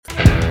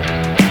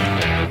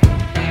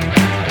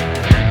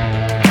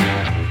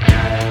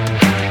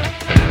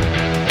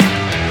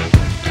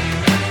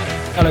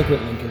Hello,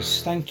 Quick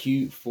Linkers. Thank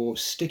you for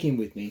sticking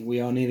with me.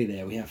 We are nearly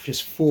there. We have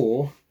just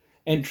 4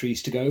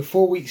 entries to go,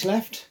 4 weeks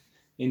left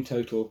in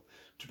total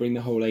to bring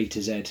the whole A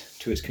to Z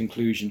to its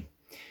conclusion.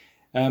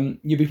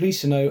 You'll be pleased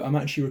to know I'm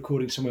actually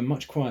recording somewhere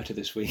much quieter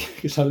this week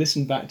because I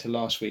listened back to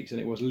last week's and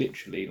it was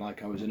literally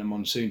like I was in a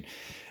monsoon,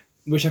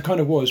 which I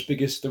kind of was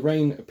because the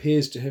rain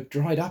appears to have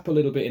dried up a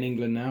little bit in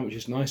England now, which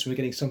is nice. We're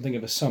getting something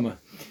of a summer.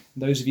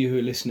 Those of you who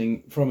are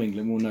listening from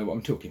England will know what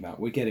I'm talking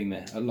about. We're getting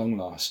there at long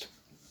last.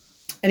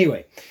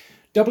 Anyway,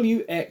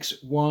 W, X,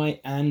 Y,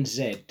 and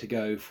Z to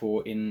go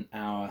for in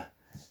our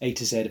A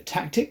to Z of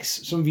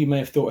tactics. Some of you may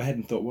have thought ahead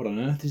and thought, what on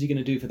earth is he going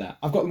to do for that?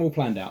 I've got them all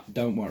planned out,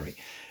 don't worry.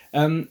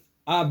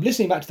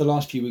 Listening back to the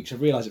last few weeks,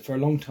 I've realised that for a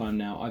long time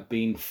now I've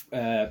been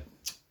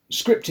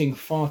scripting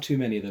far too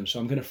many of them, so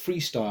I'm going to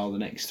freestyle the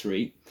next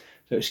 3.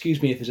 So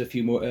excuse me if there's a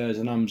few more ers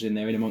and ums in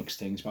there in amongst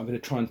things, but I'm going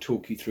to try and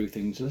talk you through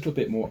things a little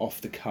bit more off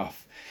the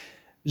cuff.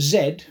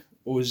 Z,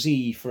 or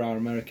Z for our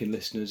American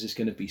listeners, is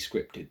going to be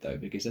scripted though,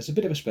 because there's a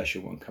bit of a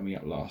special one coming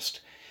up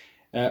last.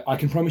 I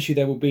can promise you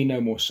there will be no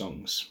more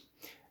songs.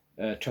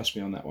 Trust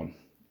me on that one.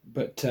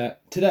 But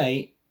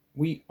today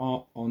we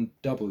are on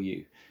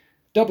W.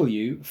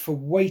 W for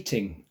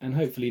waiting, and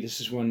hopefully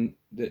this is one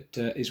that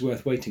is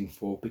worth waiting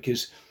for,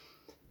 because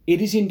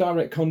it is in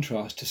direct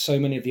contrast to so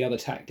many of the other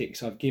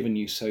tactics I've given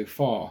you so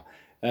far.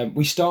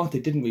 We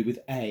started, didn't we, with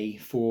A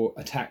for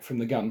attack from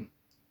the gun,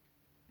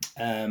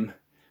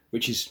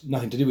 which is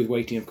nothing to do with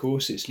waiting, of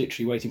course. It's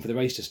literally waiting for the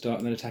race to start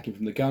and then attacking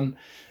from the gun.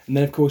 And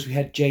then, of course, we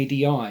had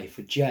JDI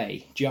for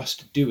J,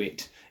 just do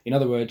it. In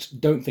other words,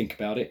 don't think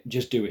about it,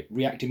 just do it.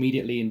 React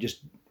immediately and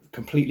just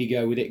completely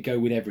go with it, go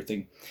with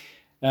everything.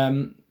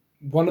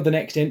 One of the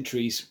next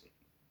entries,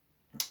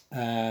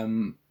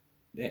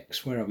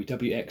 X, where are we?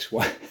 W, X,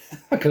 Y.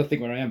 I gotta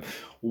think where I am.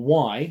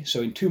 Y, so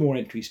in 2 more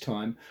entries'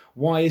 time,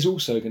 Y is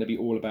also going to be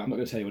all about, I'm not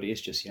going to tell you what it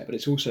is just yet, but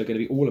it's also going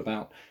to be all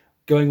about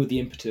going with the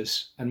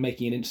impetus and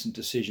making an instant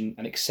decision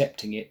and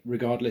accepting it,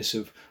 regardless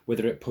of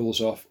whether it pulls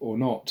off or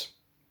not.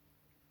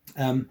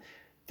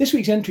 This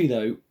week's entry,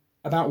 though,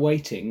 about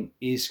waiting,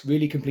 is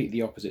really completely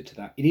the opposite to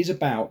that. It is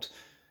about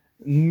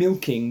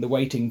milking the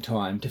waiting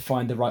time to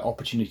find the right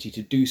opportunity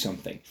to do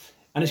something.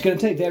 And it's going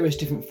to take various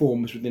different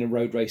forms within a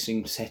road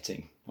racing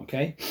setting,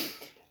 okay?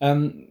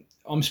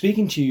 I'm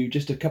speaking to you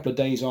just a couple of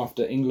days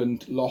after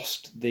England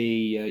lost the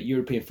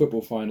European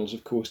football finals,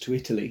 of course, to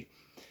Italy.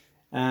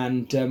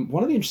 And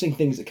one of the interesting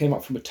things that came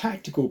up from a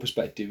tactical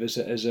perspective as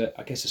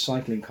I guess, a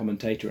cycling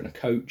commentator and a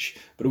coach,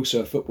 but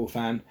also a football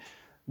fan,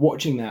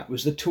 watching that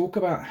was the talk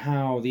about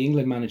how the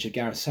England manager,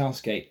 Gareth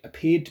Southgate,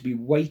 appeared to be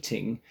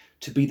waiting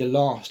to be the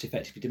last,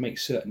 effectively, to make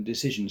certain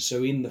decisions.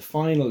 So in the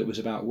final, it was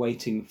about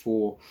waiting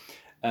for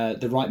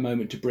the right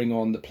moment to bring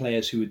on the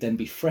players who would then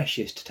be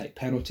freshest to take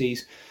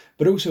penalties.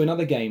 But also in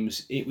other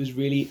games, it was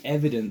really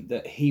evident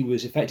that he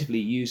was effectively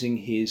using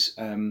his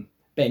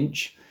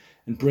bench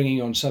and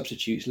bringing on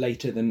substitutes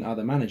later than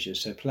other managers.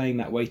 So playing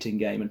that waiting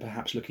game and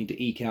perhaps looking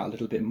to eke out a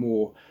little bit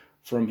more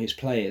from his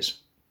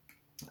players.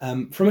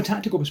 From a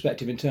tactical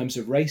perspective, in terms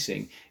of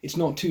racing, it's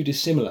not too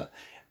dissimilar.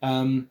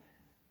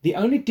 The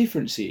only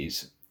difference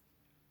is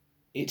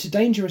it's a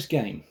dangerous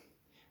game,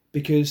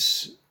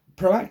 because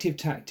proactive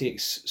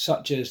tactics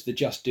such as the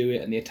just do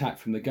it and the attack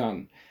from the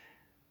gun,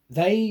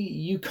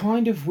 you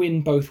kind of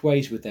win both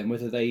ways with them,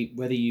 whether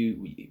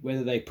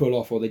they pull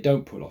off or they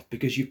don't pull off,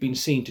 because you've been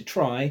seen to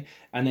try.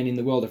 And then in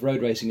the world of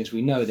road racing, as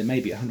we know, there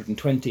may be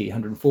 120,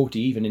 140,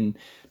 even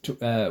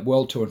in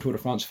World Tour and Tour de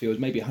France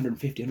fields, maybe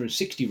 150,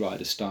 160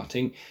 riders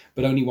starting,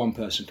 but only one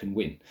person can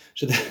win.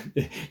 So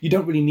you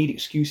don't really need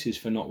excuses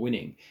for not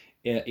winning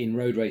in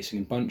road racing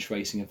and bunch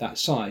racing of that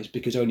size,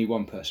 because only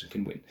one person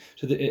can win.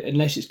 So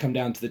unless it's come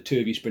down to the 2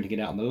 of you sprinting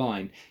it out on the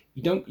line,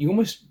 you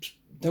almost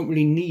don't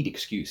really need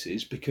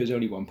excuses, because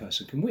only one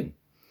person can win.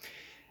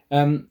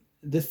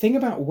 The thing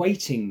about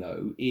waiting,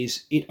 though,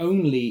 is it's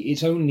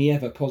only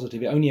ever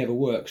positive. It only ever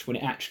works when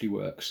it actually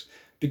works.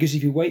 Because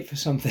if you wait for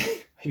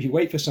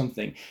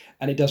something,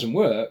 and it doesn't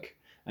work,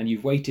 and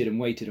you've waited and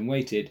waited and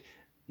waited,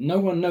 no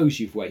one knows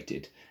you've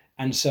waited.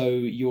 And so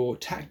your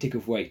tactic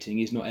of waiting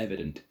is not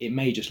evident. It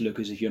may just look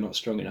as if you're not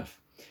strong enough.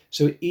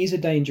 So it is a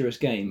dangerous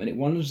game, and it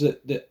ones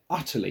that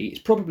utterly, it's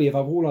probably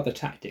above all other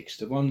tactics,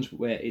 the one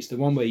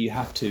where you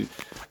have to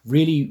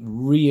really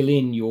reel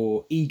in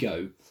your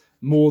ego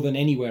more than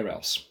anywhere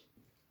else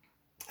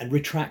and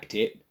retract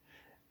it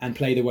and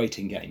play the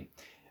waiting game.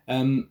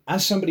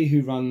 As somebody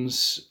who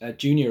runs a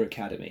junior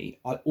academy,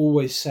 I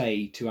always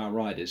say to our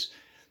riders,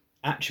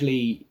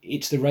 actually,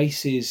 it's the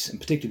races, and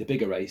particularly the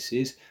bigger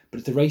races, but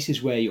it's the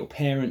races where your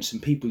parents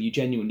and people you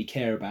genuinely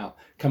care about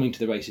coming to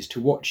the races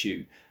to watch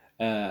you.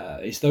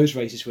 It's those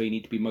races where you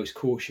need to be most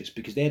cautious,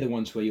 because they're the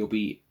ones where you'll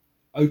be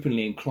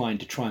openly inclined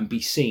to try and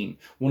be seen,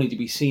 wanting to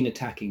be seen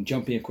attacking,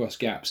 jumping across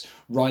gaps,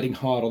 riding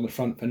hard on the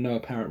front for no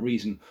apparent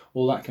reason,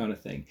 all that kind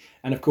of thing.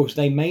 And of course,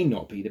 they may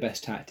not be the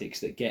best tactics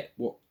that get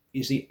what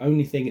is the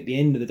only thing at the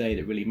end of the day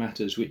that really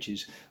matters, which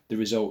is the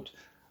result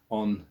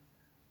on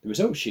the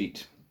result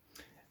sheet.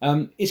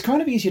 It's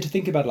kind of easier to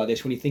think about it like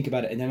this when you think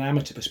about it in an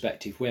amateur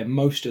perspective, where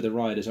most of the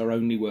riders are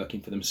only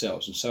working for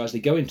themselves. And so as they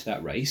go into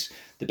that race,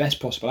 the best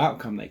possible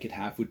outcome they could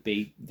have would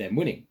be them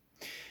winning.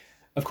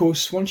 Of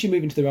course, once you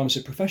move into the realms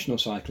of professional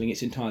cycling,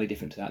 it's entirely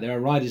different to that. There are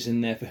riders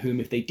in there for whom,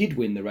 if they did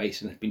win the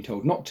race and had been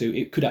told not to,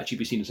 it could actually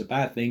be seen as a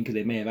bad thing, because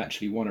they may have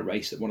actually won a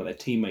race that one of their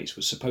teammates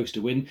was supposed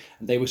to win,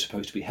 and they were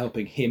supposed to be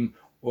helping him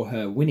or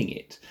her winning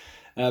it.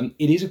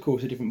 It is, of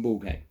course, a different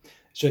ballgame.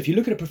 So if you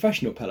look at a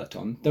professional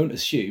peloton, don't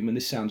assume, and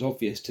this sounds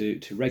obvious to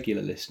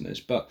regular listeners,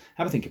 but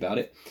have a think about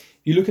it.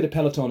 You look at a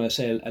peloton, or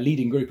say a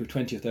leading group of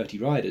 20 or 30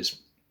 riders,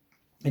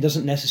 it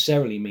doesn't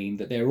necessarily mean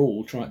that they're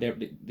all trying.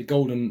 The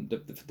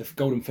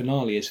golden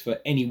finale is for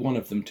any one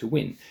of them to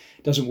win.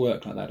 It doesn't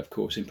work like that, of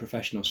course, in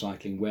professional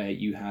cycling, where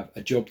you have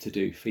a job to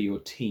do for your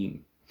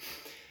team.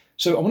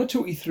 So I want to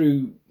talk you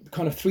through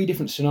kind of 3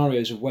 different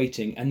scenarios of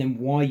waiting, and then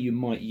why you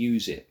might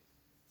use it.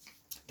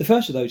 The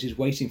first of those is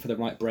waiting for the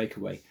right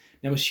breakaway.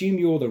 Now, assume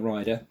you're the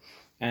rider,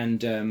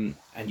 and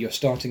you're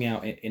starting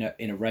out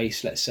in a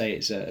race. Let's say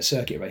it's a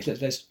circuit race.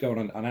 Let's go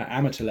on an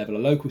amateur level, a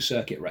local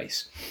circuit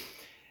race.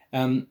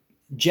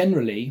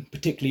 Generally,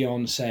 particularly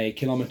on, say,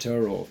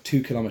 kilometre or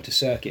 2 kilometre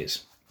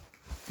circuits,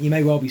 you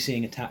may well be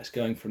seeing attacks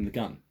going from the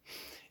gun.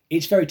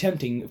 It's very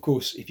tempting, of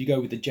course, if you go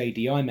with the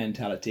JDI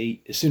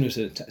mentality. As soon as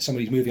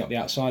somebody's moving up the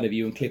outside of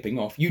you and clipping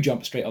off, you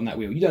jump straight on that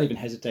wheel. You don't even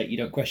hesitate, you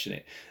don't question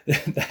it.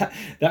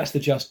 That's the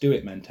just do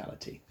it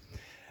mentality.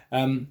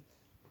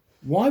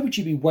 Why would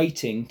you be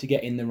waiting to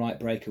get in the right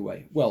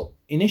breakaway? Well,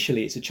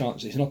 initially it's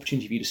an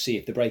opportunity for you to see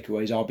if the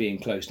breakaways are being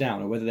closed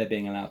down or whether they're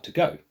being allowed to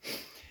go.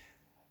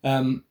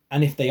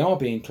 And if they are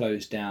being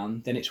closed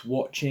down, then it's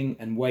watching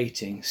and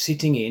waiting,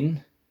 sitting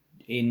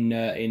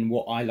in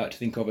what I like to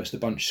think of as the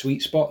bunch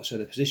sweet spot, so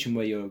the position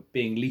where you're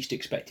being least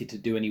expected to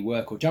do any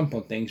work or jump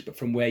on things, but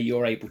from where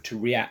you're able to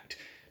react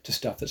to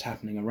stuff that's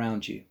happening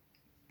around you.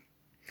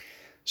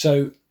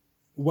 So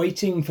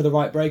waiting for the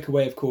right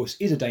breakaway, of course,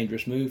 is a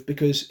dangerous move,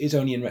 because it's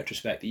only in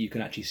retrospect that you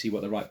can actually see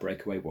what the right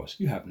breakaway was.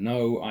 You have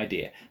no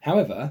idea.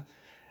 However,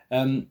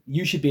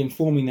 you should be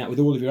informing that with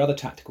all of your other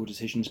tactical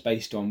decisions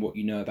based on what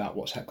you know about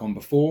what's gone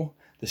before,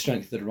 the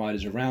strength of the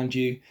riders around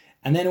you,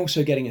 and then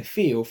also getting a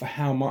feel for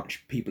how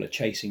much people are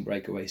chasing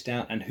breakaways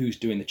down and who's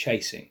doing the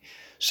chasing.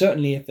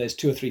 Certainly if there's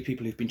 2 or 3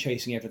 people who've been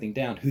chasing everything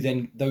down, who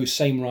then those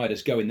same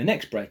riders go in the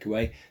next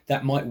breakaway,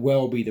 that might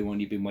well be the one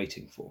you've been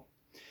waiting for.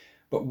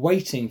 But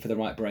waiting for the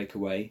right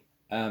breakaway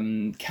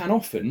can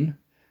often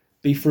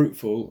be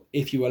fruitful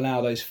if you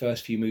allow those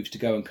first few moves to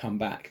go and come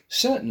back.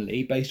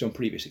 Certainly, based on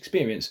previous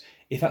experience,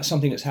 if that's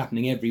something that's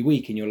happening every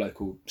week in your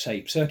local,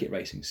 say, circuit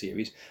racing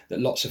series,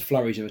 that lots of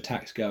flurries of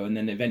attacks go and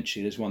then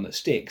eventually there's one that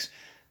sticks,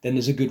 then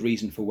there's a good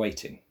reason for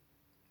waiting.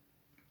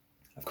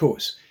 Of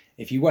course,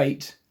 if you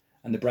wait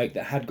and the break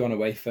that had gone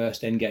away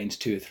first then gains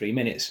 2 or 3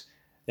 minutes,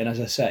 then, as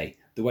I say,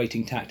 the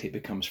waiting tactic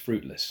becomes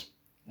fruitless.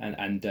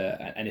 And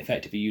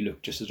effectively you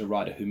look just as a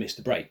rider who missed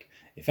the break.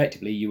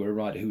 Effectively, you were a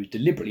rider who was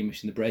deliberately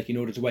missing the break in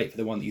order to wait for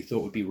the one that you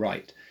thought would be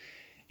right.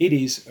 It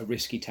is a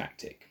risky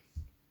tactic.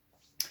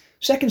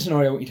 Second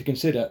scenario I want you to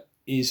consider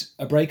is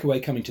a breakaway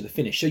coming to the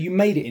finish. So you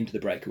made it into the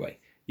breakaway.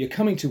 You're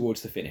coming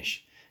towards the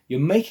finish. You're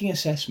making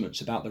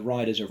assessments about the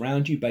riders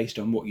around you based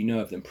on what you know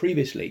of them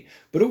previously,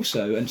 but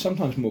also, and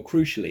sometimes more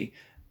crucially,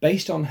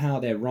 based on how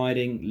they're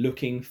riding,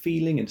 looking,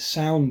 feeling and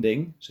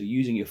sounding, so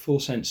using your full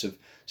sense of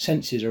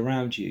senses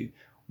around you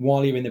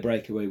while you're in the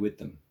breakaway with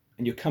them.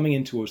 And you're coming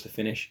in towards the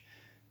finish,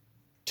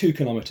 2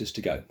 kilometres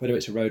to go, whether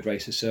it's a road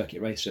race, a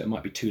circuit race, so it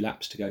might be 2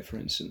 laps to go, for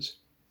instance.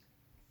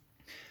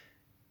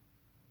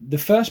 The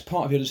first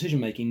part of your decision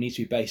making needs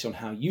to be based on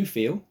how you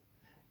feel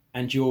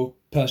and your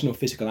personal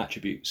physical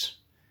attributes.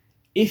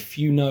 If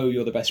you know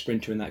you're the best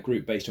sprinter in that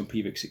group based on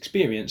previous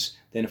experience,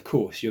 then of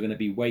course you're going to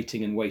be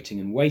waiting and waiting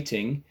and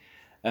waiting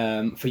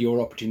for your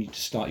opportunity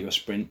to start your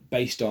sprint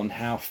based on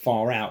how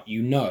far out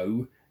you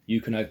know you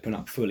can open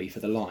up fully for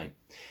the line.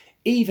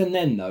 Even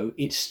then, though,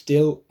 it's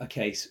still a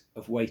case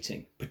of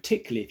waiting,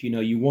 particularly if you know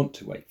you want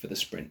to wait for the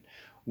sprint.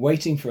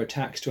 Waiting for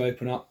attacks to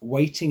open up,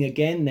 waiting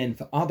again then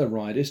for other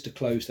riders to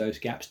close those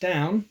gaps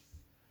down,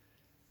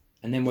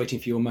 and then waiting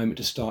for your moment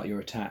to start your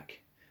attack.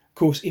 Of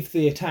course, if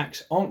the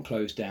attacks aren't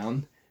closed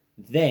down,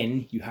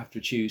 then you have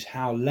to choose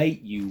how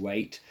late you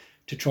wait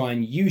to try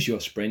and use your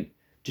sprint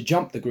to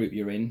jump the group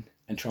you're in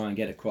and try and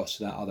get across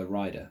to that other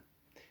rider.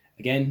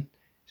 Again,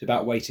 it's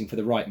about waiting for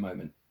the right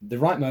moment. The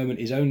right moment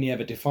is only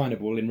ever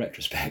definable in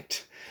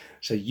retrospect,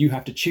 so you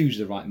have to choose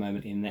the right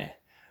moment in there.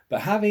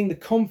 But having the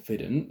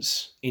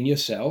confidence in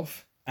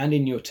yourself and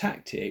in your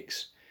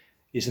tactics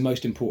is the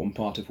most important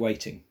part of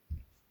waiting.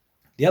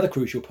 The other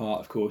crucial part,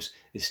 of course,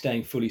 is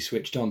staying fully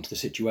switched on to the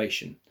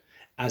situation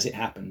as it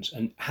happens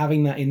and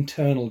having that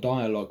internal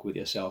dialogue with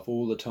yourself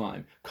all the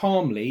time,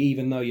 calmly,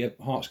 even though your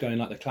heart's going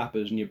like the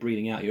clappers and you're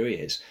breathing out your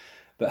ears.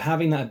 But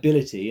having that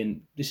ability,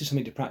 and this is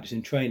something to practice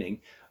in training,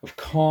 of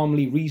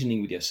calmly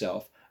reasoning with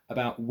yourself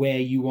about where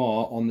you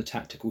are on the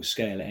tactical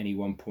scale at any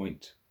one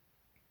point.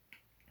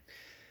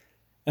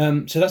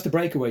 So that's the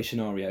breakaway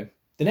scenario.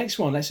 The next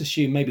one, let's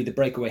assume maybe the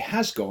breakaway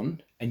has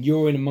gone and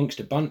you're in amongst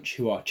a bunch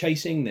who are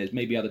chasing. There's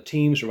maybe other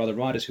teams or other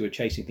riders who are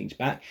chasing things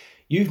back.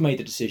 You've made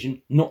the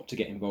decision not to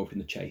get involved in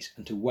the chase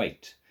and to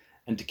wait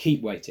and to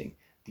keep waiting.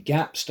 The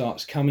gap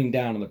starts coming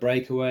down on the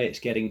breakaway. It's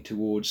getting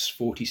towards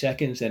 40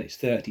 seconds, then it's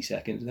 30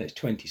 seconds, then it's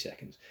 20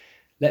 seconds.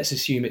 Let's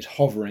assume it's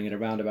hovering at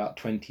around about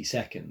 20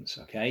 seconds,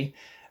 okay?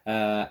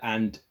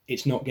 And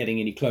it's not getting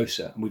any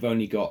closer, and we've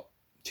only got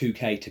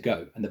 2K to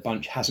go, and the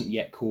bunch hasn't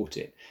yet caught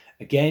it.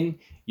 Again,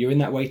 you're in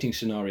that waiting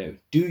scenario.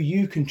 Do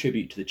you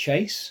contribute to the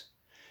chase?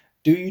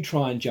 Do you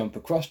try and jump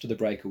across to the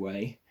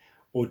breakaway?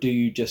 Or do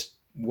you just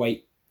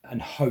wait and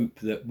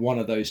hope that one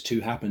of those two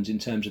happens in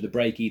terms of the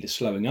break either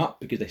slowing up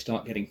because they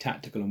start getting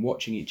tactical and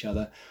watching each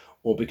other,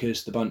 or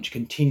because the bunch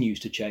continues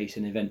to chase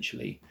and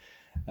eventually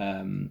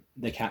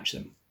they catch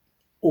them?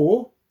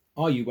 Or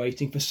are you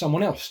waiting for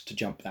someone else to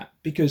jump that?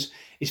 Because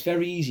it's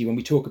very easy when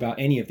we talk about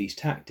any of these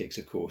tactics,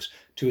 of course,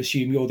 to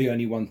assume you're the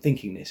only one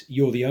thinking this.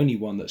 You're the only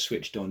one that's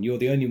switched on. You're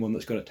the only one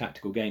that's got a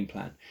tactical game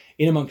plan.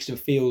 In amongst a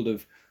field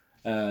of,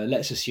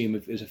 let's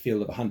assume there's a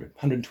field of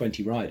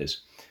 120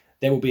 riders,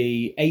 there will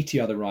be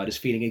 80 other riders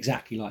feeling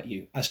exactly like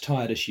you, as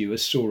tired as you,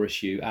 as sore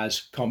as you,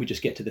 as can't we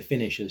just get to the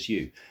finish as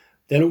you.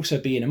 There'll also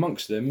be in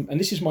amongst them, and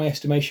this is my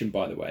estimation,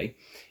 by the way,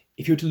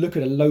 if you were to look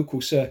at a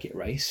local circuit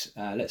race,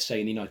 let's say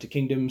in the United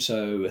Kingdom,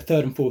 so a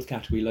third and fourth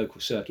category local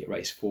circuit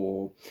race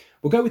we'll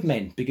go with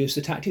men, because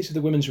the tactics of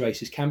the women's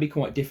races can be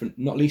quite different,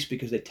 not least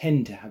because they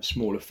tend to have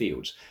smaller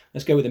fields.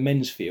 Let's go with the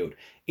men's field.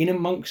 In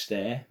amongst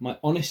there, my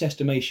honest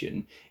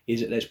estimation is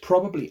that there's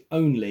probably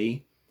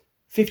only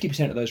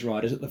 50% of those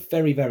riders at the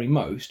very, very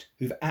most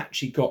who've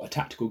actually got a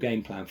tactical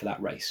game plan for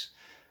that race.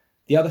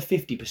 The other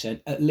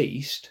 50% at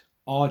least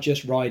are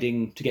just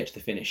riding to get to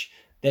the finish.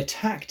 Their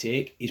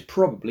tactic is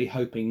probably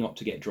hoping not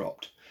to get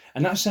dropped.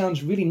 And that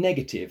sounds really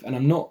negative, and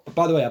I'm not,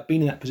 by the way, I've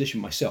been in that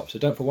position myself, so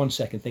don't for one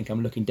second think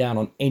I'm looking down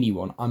on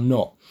anyone. I'm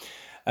not.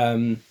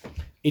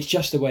 It's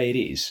just the way it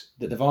is,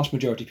 that the vast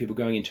majority of people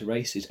going into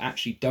races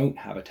actually don't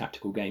have a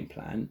tactical game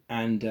plan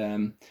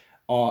and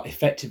are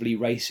effectively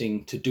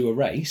racing to do a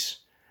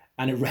race,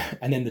 and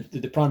then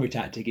the primary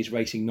tactic is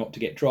racing not to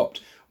get dropped,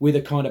 with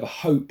a kind of a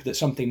hope that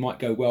something might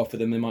go well for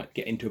them. They might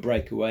get into a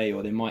breakaway,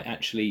 or they might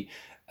actually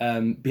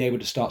be able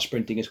to start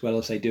sprinting as well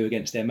as they do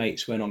against their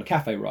mates when on a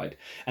cafe ride.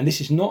 And this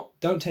is not,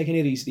 don't take any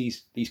of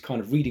these kind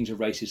of readings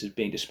of races as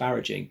being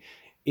disparaging.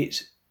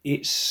 It's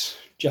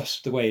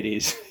just the way it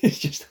is. It's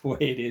just the way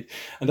it is.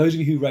 And those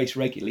of you who race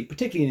regularly,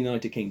 particularly in the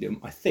United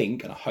Kingdom, I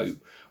think, and I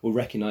hope, will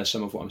recognise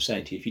some of what I'm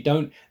saying to you. If you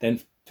don't, then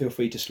feel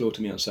free to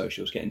slaughter me on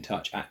socials, get in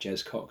touch at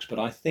Jez Cox. But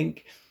I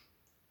think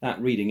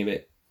that reading of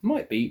it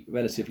might be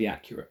relatively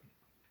accurate.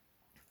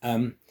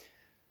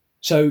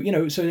 So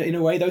in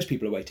a way, those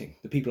people are waiting.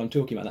 The people I'm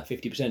talking about,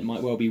 that 50%,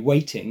 might well be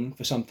waiting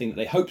for something that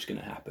they hope is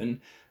going to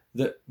happen,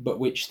 but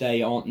which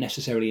they aren't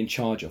necessarily in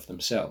charge of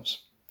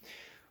themselves.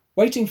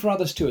 Waiting for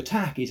others to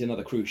attack is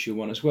another crucial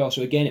one as well.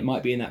 So again, it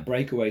might be in that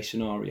breakaway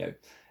scenario.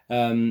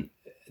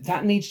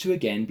 That needs to,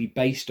 again, be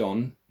based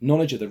on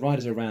knowledge of the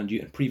riders around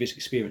you and previous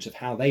experience of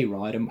how they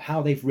ride and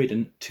how they've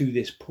ridden to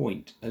this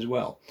point as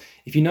well.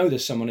 If you know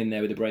there's someone in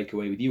there with a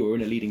breakaway with you or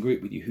in a leading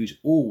group with you who's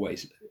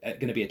always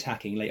going to be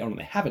attacking later on and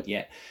they haven't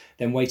yet,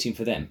 then waiting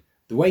for them.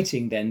 The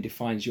waiting then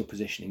defines your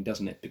positioning,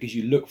 doesn't it? Because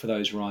you look for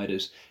those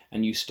riders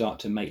and you start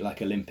to make like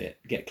a limpet,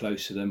 get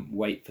close to them,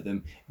 wait for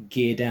them,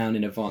 gear down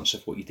in advance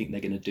of what you think they're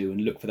going to do,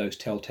 and look for those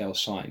telltale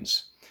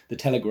signs. The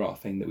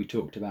telegraphing that we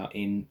talked about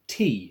in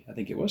T, I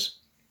think it was.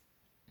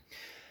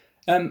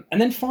 And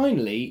then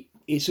finally,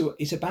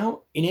 it's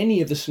about, in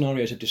any of the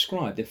scenarios I've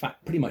described, in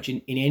fact, pretty much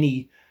in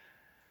any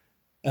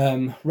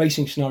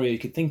racing scenario you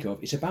could think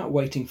of, it's about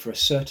waiting for a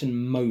certain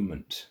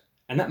moment.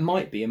 And that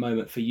might be a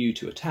moment for you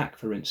to attack,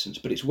 for instance,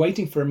 but it's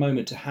waiting for a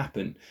moment to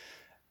happen.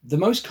 The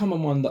most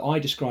common one that I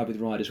describe with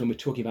riders when we're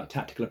talking about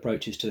tactical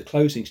approaches to the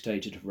closing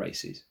stages of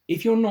races,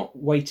 if you're not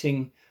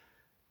waiting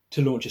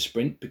to launch a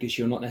sprint because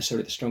you're not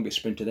necessarily the strongest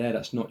sprinter there,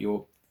 that's not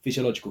your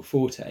physiological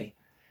forte,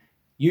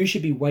 you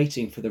should be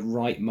waiting for the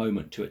right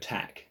moment to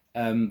attack.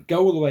 Go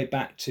all the way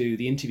back to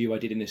the interview I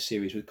did in this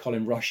series with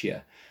Colin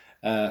Rossier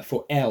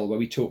for L, where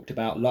we talked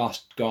about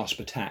last gasp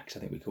attacks, I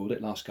think we called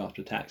it, last gasp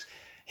attacks.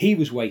 He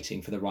was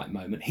waiting for the right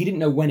moment. He didn't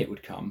know when it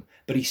would come,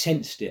 but he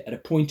sensed it at a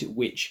point at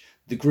which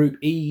the group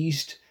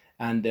eased,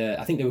 and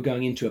I think they were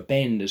going into a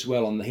bend as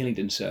well on the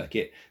Hillingdon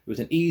circuit. There was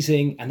an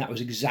easing, and that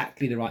was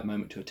exactly the right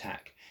moment to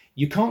attack.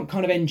 You can't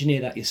kind of engineer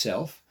that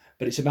yourself,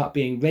 but it's about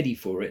being ready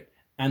for it,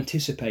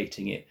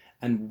 anticipating it,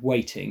 and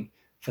waiting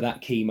for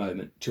that key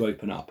moment to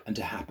open up and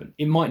to happen.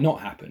 It might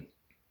not happen.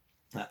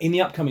 In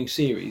the upcoming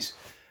series,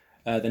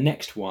 the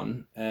next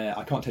one,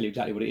 I can't tell you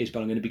exactly what it is,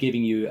 but I'm going to be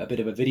giving you a bit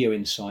of a video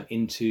insight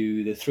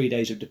into the 3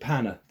 days of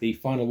Depana, the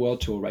final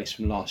World Tour race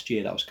from last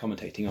year that I was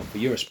commentating on for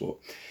Eurosport.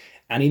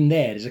 And in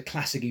there's a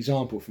classic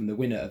example from the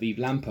winner of Yves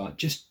Lampard,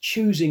 just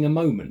choosing a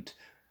moment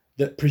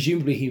that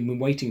presumably he'd been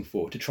waiting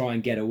for to try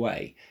and get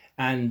away.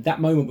 And that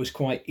moment was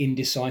quite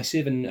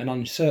indecisive and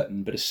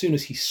uncertain, but as soon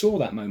as he saw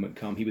that moment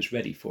come, he was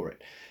ready for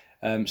it.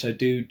 So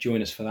do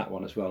join us for that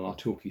one as well, and I'll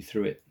talk you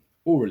through it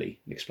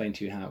orally and explain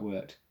to you how it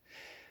worked.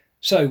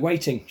 So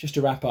waiting, just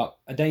to wrap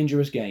up, a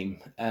dangerous game,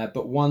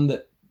 but one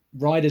that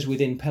riders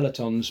within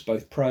pelotons,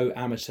 both pro,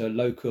 amateur,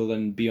 local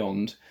and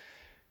beyond,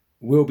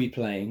 will be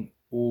playing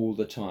all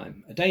the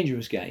time. A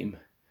dangerous game,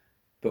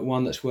 but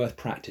one that's worth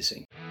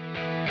practicing.